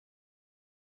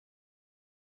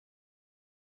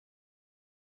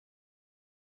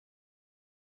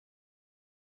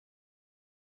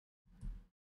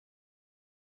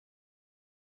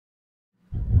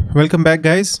Welcome back,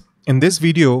 guys. In this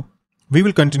video, we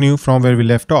will continue from where we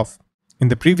left off. In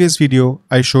the previous video,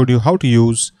 I showed you how to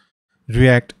use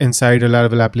React inside a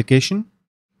Laravel application.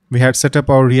 We had set up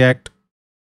our React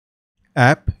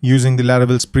app using the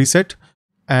Laravel's preset,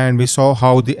 and we saw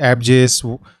how the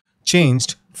app.js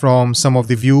changed from some of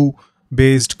the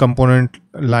view-based component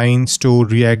lines to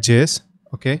react.js.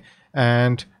 Okay,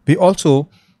 and we also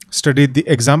studied the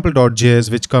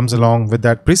example.js, which comes along with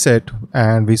that preset,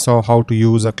 and we saw how to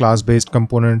use a class-based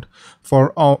component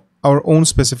for our own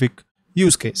specific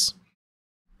use case.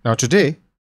 Now today,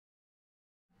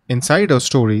 inside our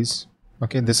stories,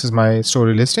 okay, this is my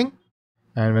story listing,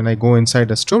 and when I go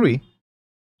inside a story,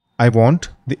 I want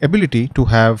the ability to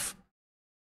have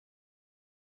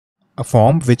a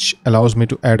form which allows me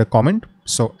to add a comment.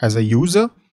 So as a user,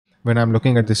 when I'm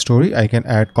looking at the story, I can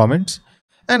add comments,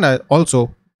 and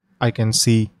I can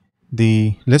see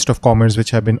the list of comments which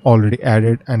have been already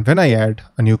added, and when I add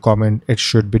a new comment, it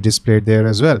should be displayed there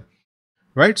as well,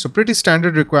 right? So pretty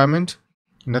standard requirement,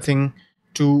 nothing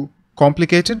too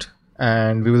complicated.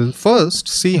 And we will first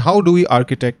see how do we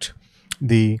architect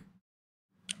the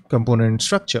component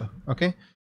structure. Okay,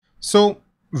 so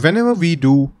whenever we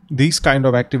do these kind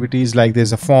of activities, like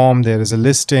there's a form, there is a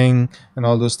listing and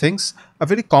all those things, a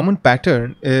very common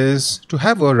pattern is to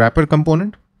have a wrapper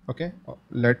component. Okay,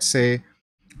 let's say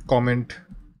comment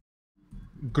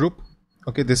group.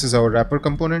 Okay, this is our wrapper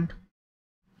component.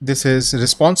 This is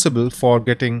responsible for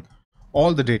getting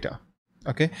all the data.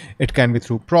 Okay, it can be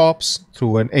through props,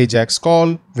 through an ajax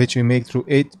call which we make through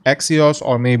axios,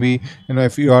 or maybe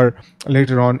if you are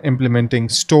later on implementing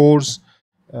stores,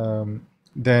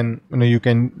 then you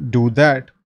can do that.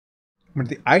 But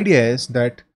the idea is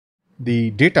that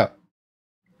the data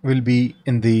will be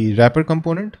in the wrapper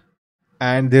component,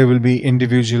 and there will be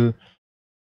individual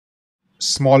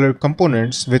smaller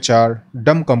components which are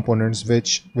dumb components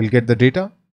which will get the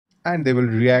data, and they will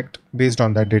react based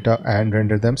on that data and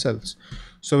render themselves.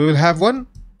 So we will have one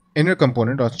inner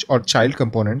component or child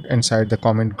component inside the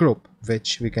comment group,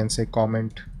 which we can say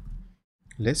comment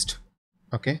list.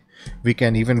 Okay, we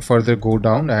can even further go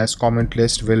down as comment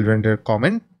list will render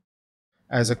comment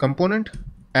as a component,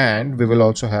 and we will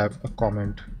also have a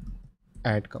comment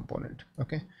add component.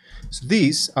 Okay, so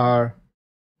these are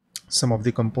some of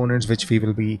the components which we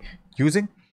will be using.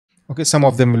 Okay, some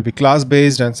of them will be class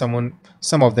based and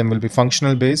some of them will be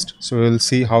functional based. So we'll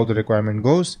see how the requirement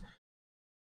goes.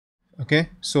 Okay,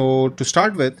 so to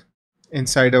start with,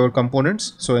 inside our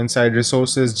components, so inside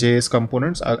resources JS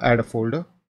components, I'll add a folder,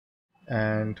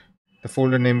 and the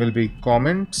folder name will be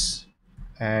comments,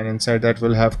 and inside that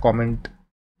we'll have comment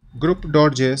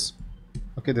group.js.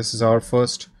 Okay, this is our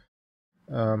first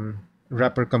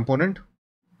wrapper component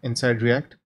inside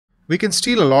React. We can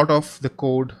steal a lot of the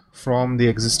code from the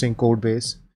existing code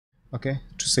base, okay,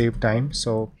 to save time.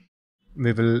 So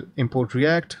we will import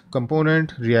React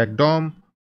component, React DOM.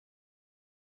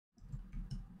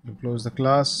 We'll close the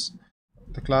class.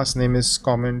 The class name is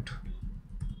comment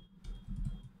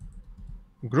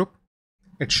group.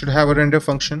 It should have a render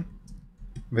function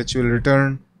which will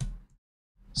return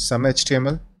some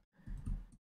HTML.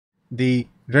 The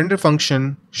render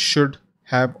function should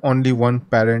have only one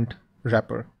parent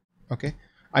wrapper. Okay,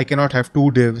 I cannot have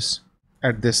two divs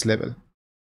at this level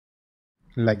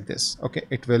like this. Okay,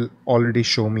 it will already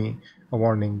show me a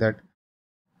warning that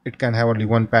it can have only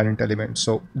one parent element.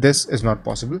 So this is not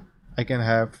possible. I can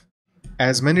have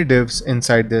as many divs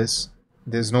inside this,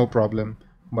 there's no problem,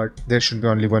 but there should be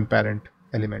only one parent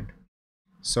element.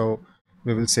 So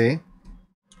we will say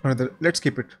let's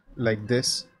keep it like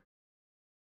this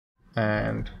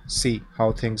and see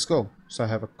how things go. So I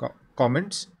have a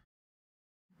comment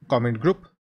group,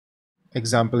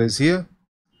 example is here.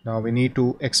 Now we need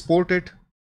to export it.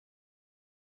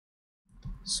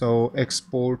 So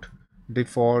export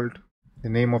default, the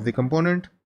name of the component.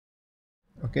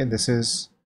 Okay, this is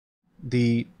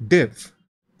the div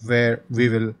where we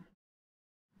will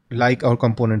like our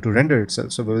component to render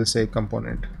itself. So we will say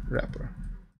component wrapper.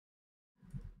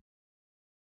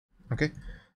 Okay,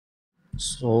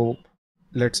 so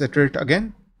let's iterate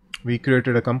again. We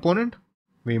created a component,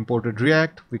 we imported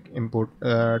React, we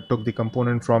took the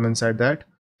component from inside that.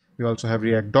 We also have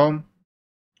React DOM.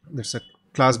 There's a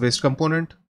class-based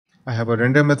component. I have a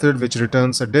render method which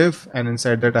returns a div, and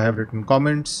inside that I have written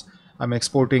comments. I'm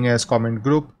exporting as comment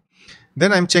group.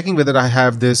 Then I'm checking whether I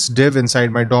have this div inside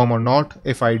my DOM or not.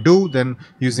 If I do, then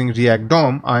using React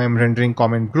DOM, I am rendering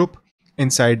comment group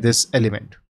inside this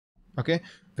element. Okay,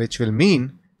 which will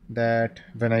mean that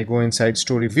when I go inside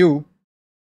story view,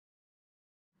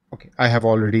 okay, I have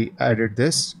already added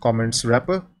this comments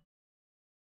wrapper.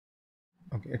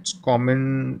 Okay, it's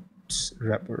comment comments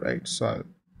wrapper, right? So I'll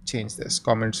change this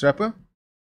comments wrapper.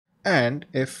 And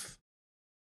if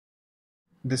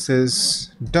this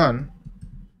is done,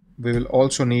 we will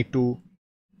also need to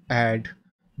add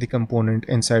the component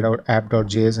inside our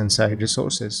app.js inside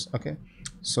resources. Okay,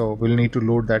 so we'll need to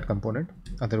load that component,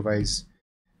 otherwise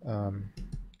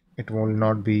it will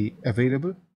not be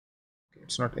available.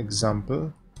 It's not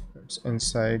example, it's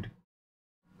inside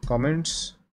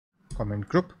comments, comment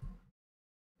group.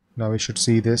 Now we should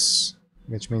see this,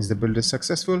 which means the build is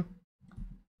successful.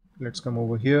 Let's come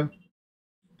over here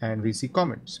and we see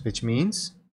comments, which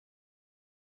means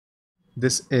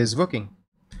this is working.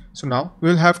 So now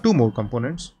we'll have two more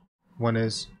components. One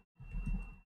is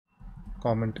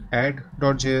comment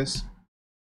add.js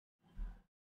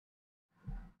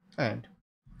and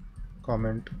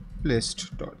comment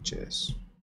list.js.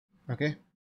 Okay,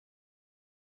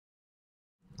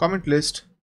 comment list,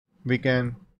 we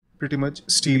can pretty much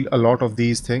steal a lot of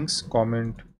these things.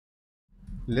 Comment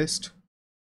list,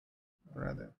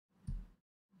 rather,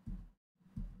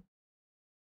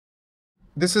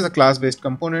 this is a class-based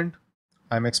component.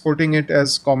 I'm exporting it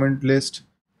as comment list.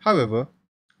 However,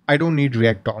 I don't need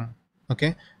React DOM,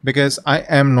 okay, because I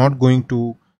am not going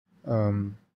to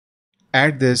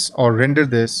add this or render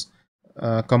this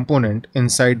component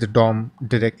inside the DOM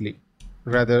directly.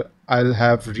 Rather, I'll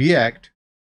have React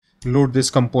load this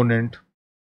component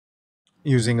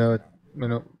using a,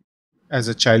 as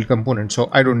a child component. So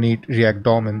I don't need React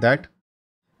DOM in that.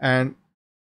 And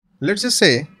let's just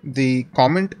say the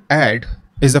comment add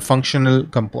is a functional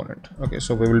component. Okay,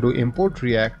 so we will do import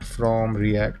React from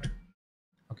React.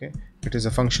 Okay, it is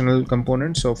a functional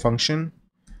component. So function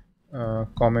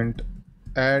comment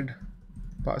add,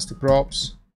 pass the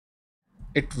props.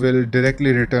 It will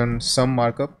directly return some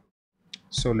markup.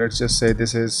 So let's just say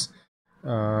this is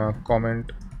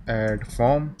comment add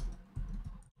form.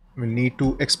 We'll need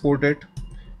to export it.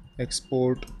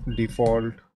 Export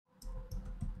default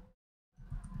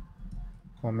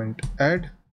comment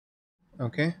add.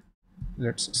 Okay,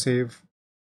 let's save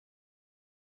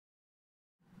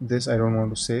this. I don't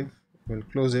want to save. We'll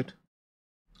close it.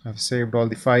 I've saved all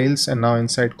the files, and now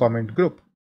inside comment group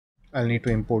I'll need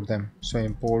to import them. So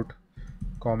import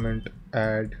comment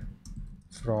add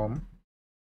from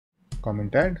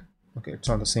comment add. Okay, it's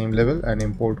on the same level. And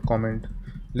import comment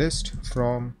list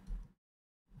from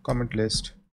comment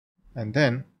list. And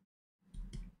then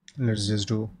let's just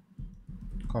do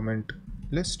comment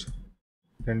list,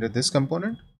 render this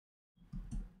component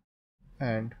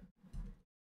and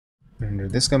render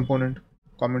this component.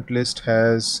 Comment list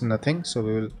has nothing, so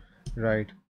we will write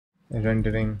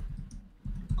rendering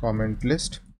comment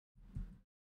list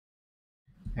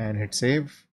and hit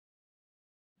save,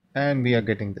 and we are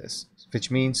getting this,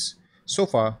 which means so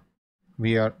far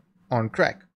we are on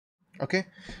track. Okay,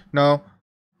 now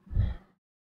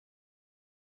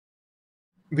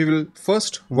we will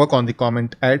first work on the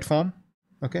comment add form.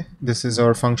 Okay, this is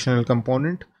our functional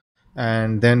component,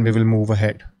 and then we will move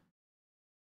ahead.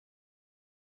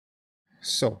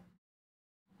 So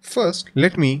first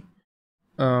let me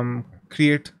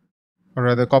create, or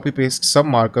rather copy paste some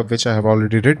markup which I have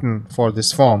already written for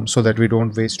this form, so that we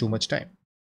don't waste too much time.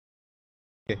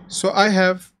 Okay, so I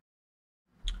have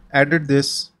added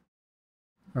this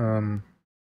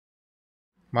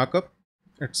markup.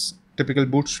 It's typical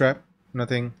bootstrap,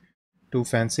 nothing too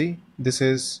fancy. This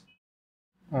is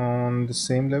on the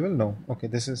same level. No, okay,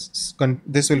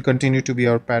 this will continue to be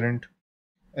our parent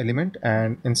element,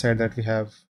 and inside that we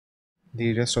have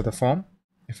the rest of the form.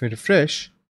 If we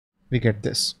refresh, we get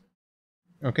this.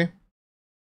 Okay,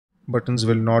 buttons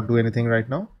will not do anything right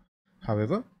now.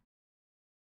 However,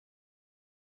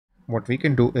 what we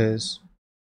can do is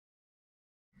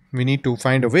we need to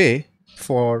find a way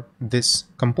for this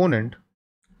component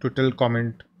to tell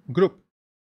comment group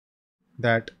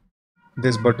that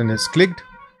this button is clicked.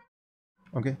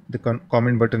 Okay, the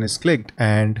comment button is clicked,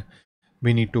 and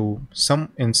we need to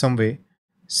in some way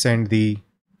send the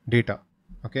data.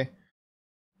 Okay,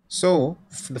 so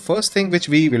the first thing which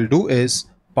we will do is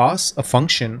pass a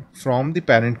function from the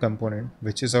parent component,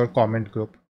 which is our comment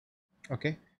group.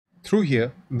 Okay, through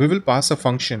here we will pass a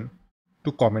function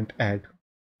to comment add.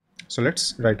 So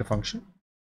let's write a function,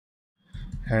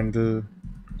 handle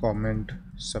comment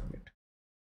submit.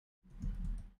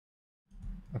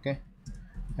 Okay,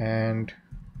 and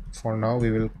for now we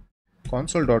will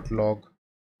console.log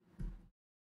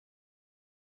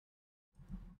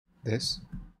this,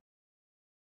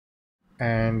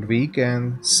 and we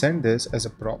can send this as a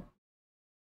prop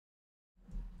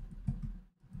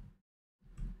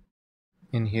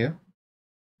in here,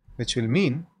 which will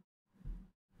mean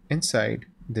inside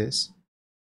this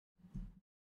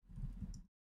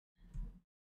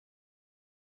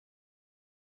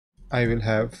I will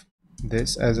have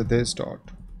this as a this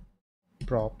dot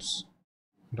props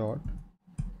dot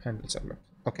handle submit.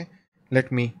 Okay,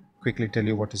 let me quickly tell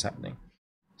you what is happening.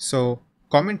 So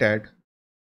comment add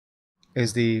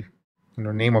is the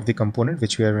name of the component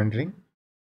which we are rendering.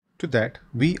 To that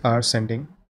we are sending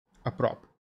a prop.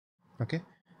 Okay,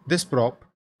 this prop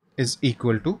is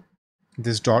equal to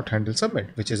this dot handle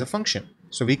submit, which is a function.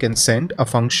 So we can send a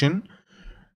function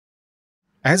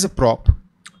as a prop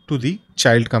to the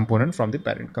child component from the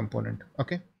parent component.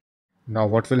 Okay, now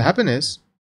what will happen is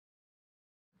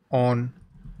on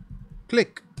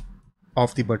click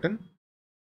of the button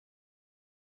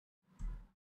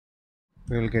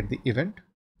we will get the event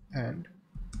and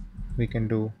we can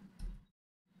do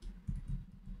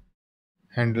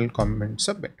handle comment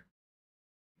submit.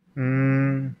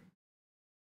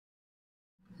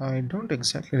 I don't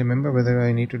exactly remember whether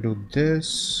I need to do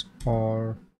this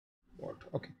or what.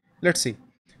 Okay, let's see.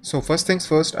 So first things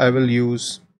first, I will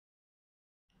use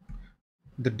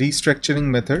the destructuring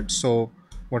method. So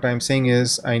what I'm saying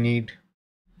is I need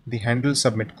the handle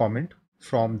submit comment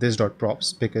from this dot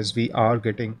props because we are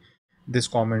getting this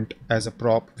comment as a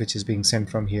prop which is being sent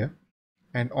from here,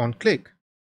 and on click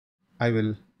I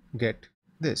will get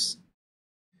this.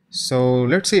 So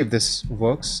let's see if this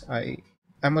works. I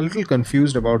am a little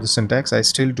confused about the syntax. I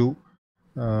still do.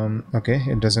 Okay,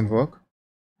 it doesn't work.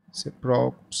 Say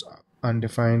props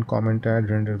undefined comment add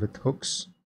render with hooks,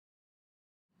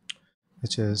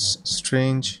 which is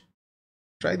strange.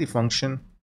 Try the function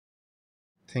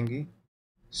thingy.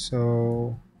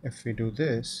 So if we do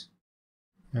this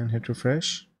and hit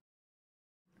refresh,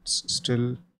 it's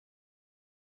still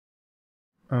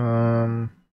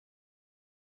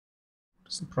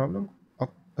what's the problem?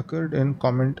 Occurred in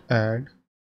comment add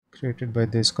created by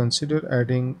this. Consider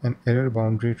adding an error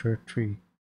boundary to a tree.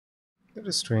 That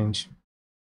is strange.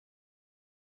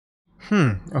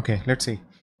 Okay, let's see.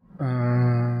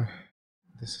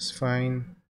 This is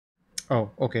fine.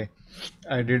 Oh, okay.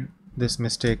 I did this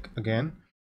mistake again.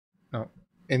 Now,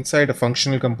 inside a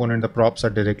functional component, the props are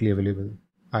directly available.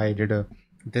 I did a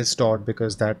this dot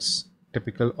because that's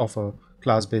typical of a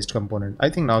class-based component. I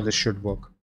think now this should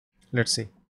work. Let's see.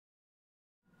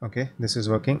 Okay, this is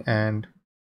working, and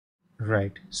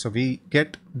right. So we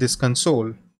get this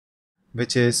console,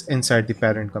 which is inside the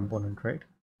parent component, right?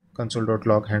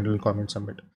 Console.log handle comment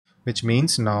submit, which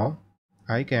means now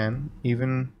I can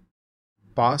even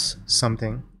pass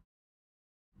something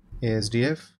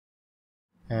ASDF,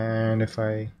 and if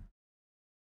I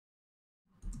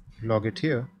log it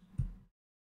here,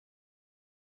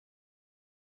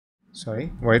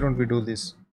 sorry, why don't we do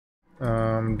this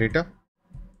data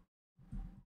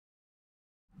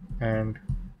and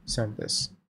send this.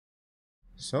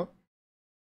 So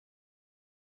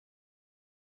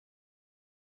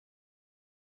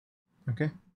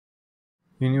okay,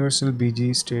 universal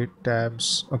bg state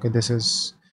tabs. Okay, this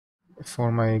is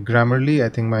for my Grammarly. I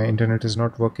think my internet is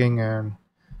not working and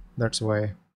that's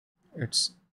why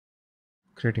it's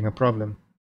creating a problem.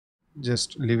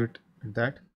 Just leave it at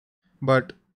that,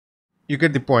 but you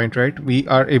get the point, right? We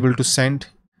are able to send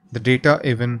the data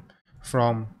even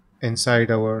from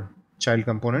inside our child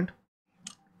component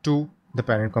to the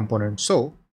parent component.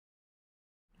 So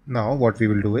now what we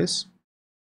will do is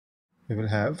we will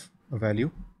have a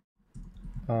value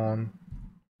on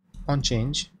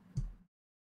change.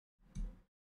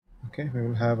 Okay, we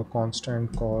will have a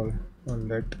constant call on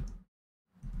let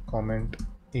comment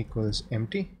equals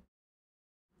empty.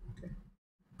 Okay,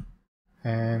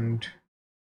 and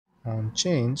on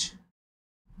change,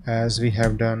 as we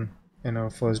have done in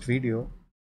our first video,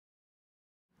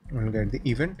 we'll get the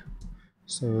event.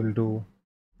 So we'll do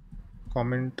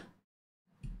comment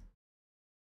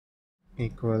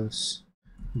equals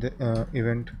the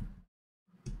event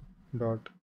dot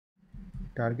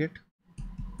target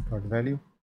dot value.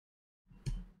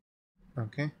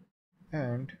 Okay,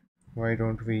 and why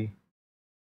don't we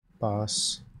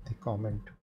pass the comment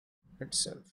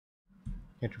itself?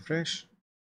 Hit refresh.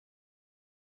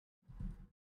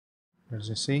 Let's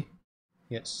just see.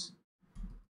 Yes,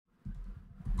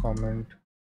 comment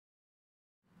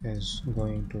is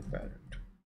going to parent.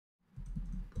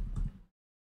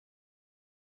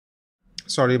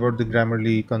 Sorry about the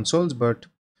Grammarly consoles, but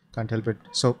can't help it.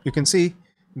 So you can see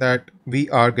that we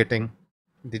are getting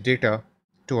the data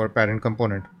to our parent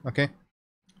component. Okay,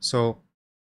 so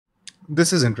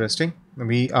this is interesting.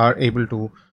 We are able to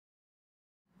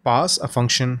pass a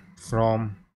function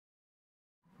from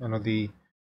the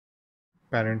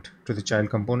parent to the child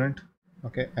component.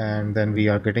 Okay, and then we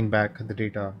are getting back the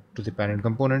data to the parent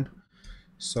component.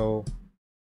 So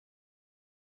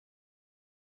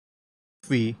if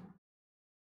we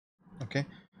okay,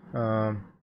 um,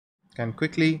 can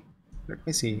quickly, let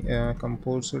me see,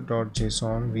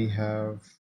 composer.json, we have,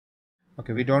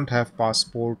 okay, we don't have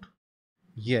passport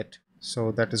yet,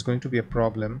 so that is going to be a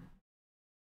problem.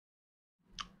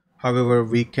 However,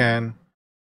 we can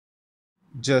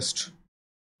just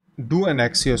do an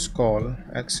Axios call,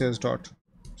 Axios dot,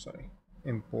 sorry,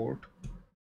 import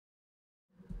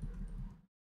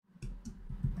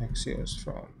Axios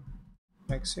from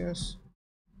Axios,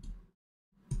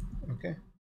 okay,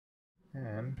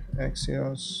 and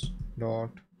Axios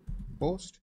dot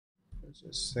post. Let's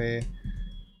just say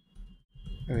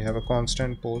we have a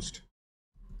constant post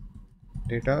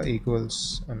data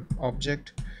equals an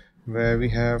object where we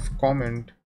have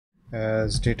comment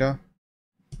as data.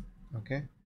 Okay,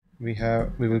 we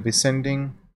will be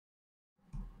sending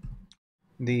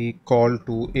the call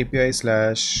to API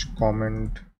slash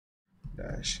comment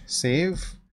dash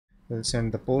save. We'll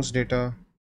send the post data.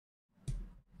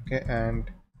 Okay, and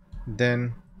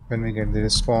then when we get the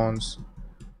response,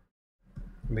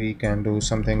 we can do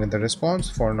something with the response.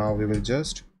 For now, we will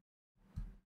just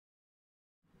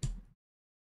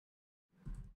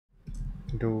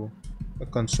do a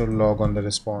console log on the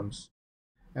response.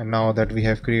 And now that we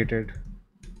have created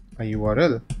a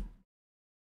URL,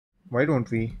 why don't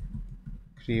we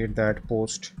create that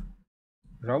post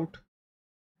route,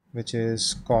 which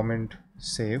is comment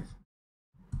save.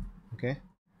 Okay,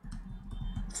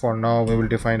 for now we will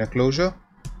define a closure.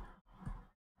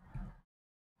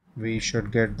 We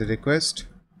should get the request,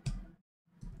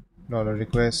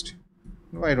 $request.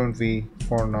 Why don't we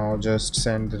for now just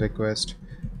send the request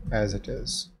as it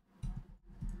is.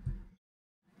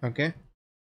 Okay,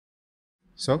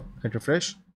 so hit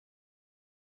refresh.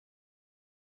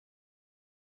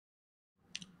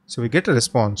 So we get a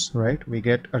response, right? We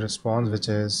get a response which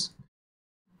is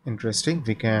interesting.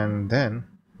 We can then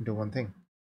do one thing.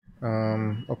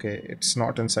 Okay, it's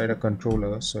not inside a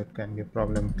controller, so it can be a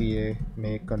problem. PA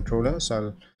make controller, so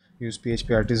I'll use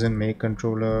PHP artisan make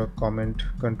controller comment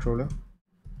controller.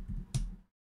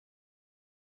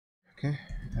 Okay,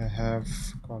 I have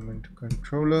comment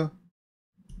controller.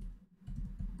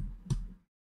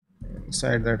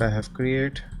 Inside that I have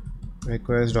create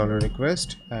request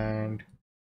 $request and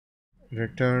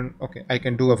return. Okay, I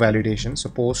can do a validation. So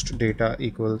post data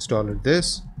equals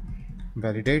 $this,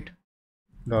 validate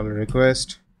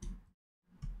 $request.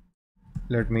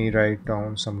 Let me write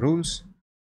down some rules.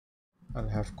 I'll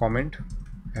have comment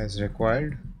as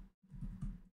required.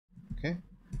 Okay,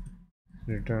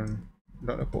 return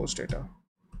 $post data.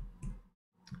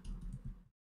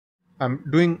 I'm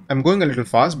going a little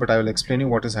fast, but I will explain you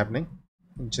what is happening.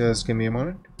 Just give me a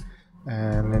moment.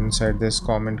 And inside this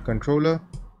comment controller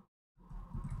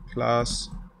class,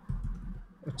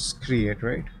 it's create,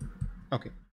 right?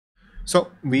 Okay,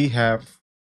 so we have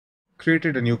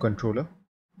created a new controller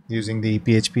using the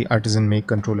PHP artisan make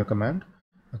controller command.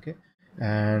 Okay,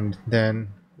 and then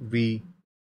we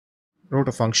wrote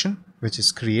a function which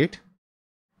is create.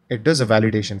 It does a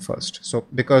validation first. So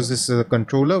because this is a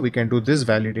controller, we can do this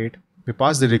validate. We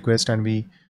pass the request and we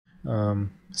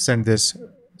send this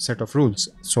set of rules.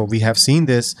 So we have seen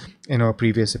this in our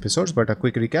previous episodes, but a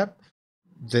quick recap.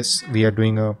 This we are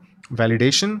doing a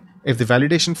validation. If the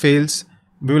validation fails,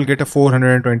 we will get a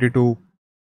 422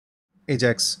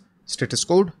 Ajax status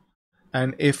code,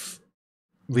 and if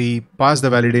we pass the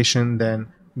validation, then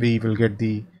we will get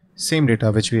the same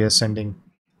data which we are sending.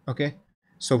 Okay,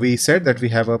 so we said that we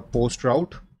have a post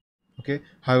route. Okay,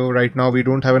 however, right now we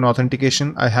don't have an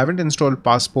authentication. I haven't installed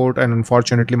passport, and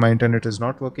unfortunately my internet is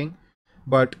not working.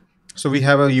 But so we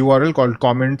have a URL called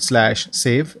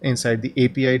comment/save inside the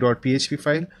api.php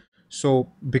file.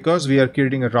 So because we are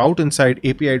creating a route inside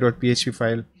api.php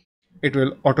file, it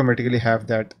will automatically have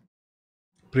that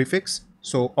prefix.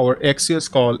 So our Axios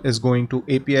call is going to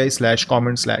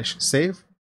api/comment/save.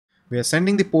 We are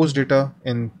sending the post data.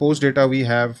 In post data, we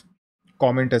have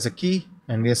comment as a key,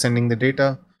 and we are sending the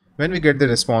data. When we get the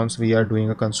response, we are doing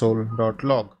a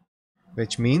console.log,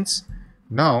 which means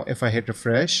now if I hit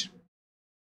refresh,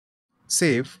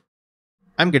 save,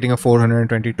 I'm getting a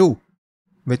 422,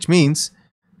 which means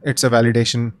it's a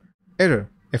validation error.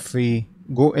 If we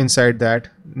go inside that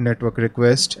network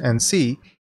request and see,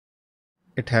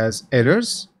 it has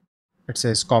errors. It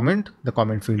says comment, the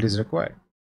comment field is required.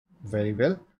 Very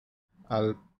well.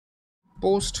 I'll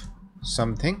post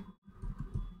something,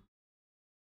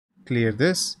 clear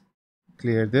this,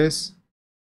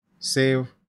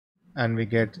 save, and we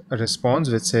get a response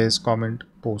which says comment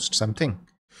post something.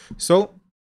 So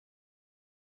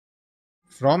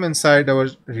from inside our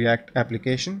React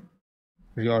application,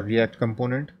 your React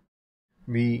component,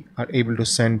 we are able to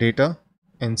send data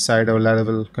inside our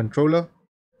Laravel controller.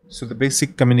 So the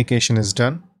basic communication is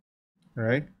done,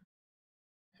 right?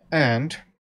 And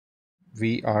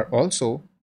we are also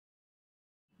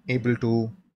able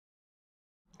to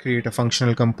create a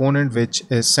functional component which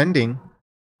is sending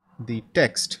the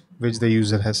text which the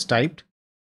user has typed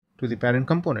to the parent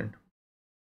component.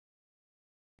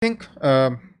 I think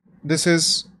this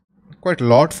is quite a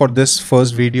lot for this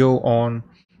first video on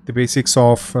the basics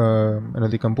of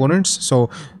the components. So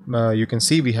you can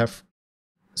see we have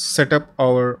set up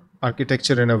our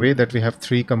architecture in a way that we have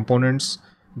three components.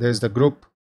 There's the group,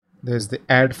 there's the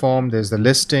add form, there's the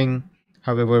listing.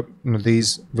 However,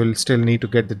 these will still need to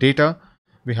get the data.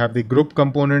 We have the group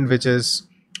component, which is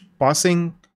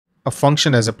passing a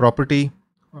function as a property.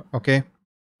 Okay,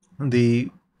 the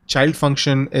child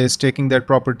function is taking that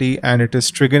property and it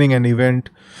is triggering an event,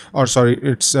 or sorry,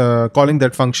 it's calling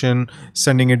that function,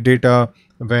 sending it data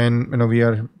when we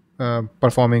are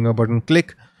performing a button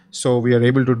click. So we are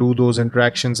able to do those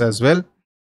interactions as well.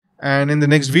 And in the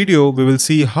next video we will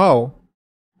see how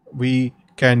we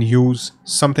can use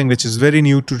something which is very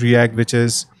new to React, which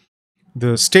is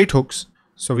the state hooks.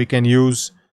 So we can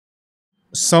use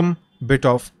some bit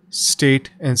of state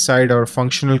inside our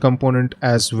functional component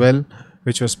as well,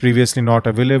 which was previously not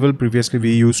available. Previously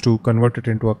we used to convert it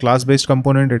into a class-based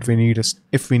component if we need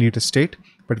a state,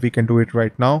 but we can do it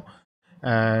right now.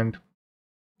 And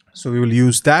so we will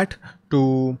use that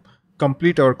to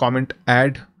complete our comment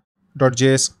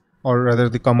add.js, or rather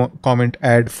the comment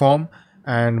add form.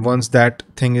 And once that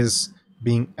thing is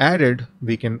being added,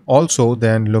 we can also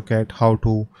then look at how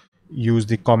to use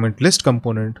the comment list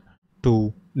component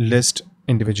to list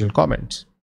individual comments.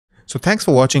 So thanks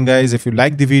for watching, guys. If you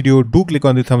like the video, do click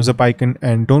on the thumbs up icon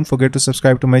and don't forget to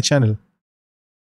subscribe to my channel.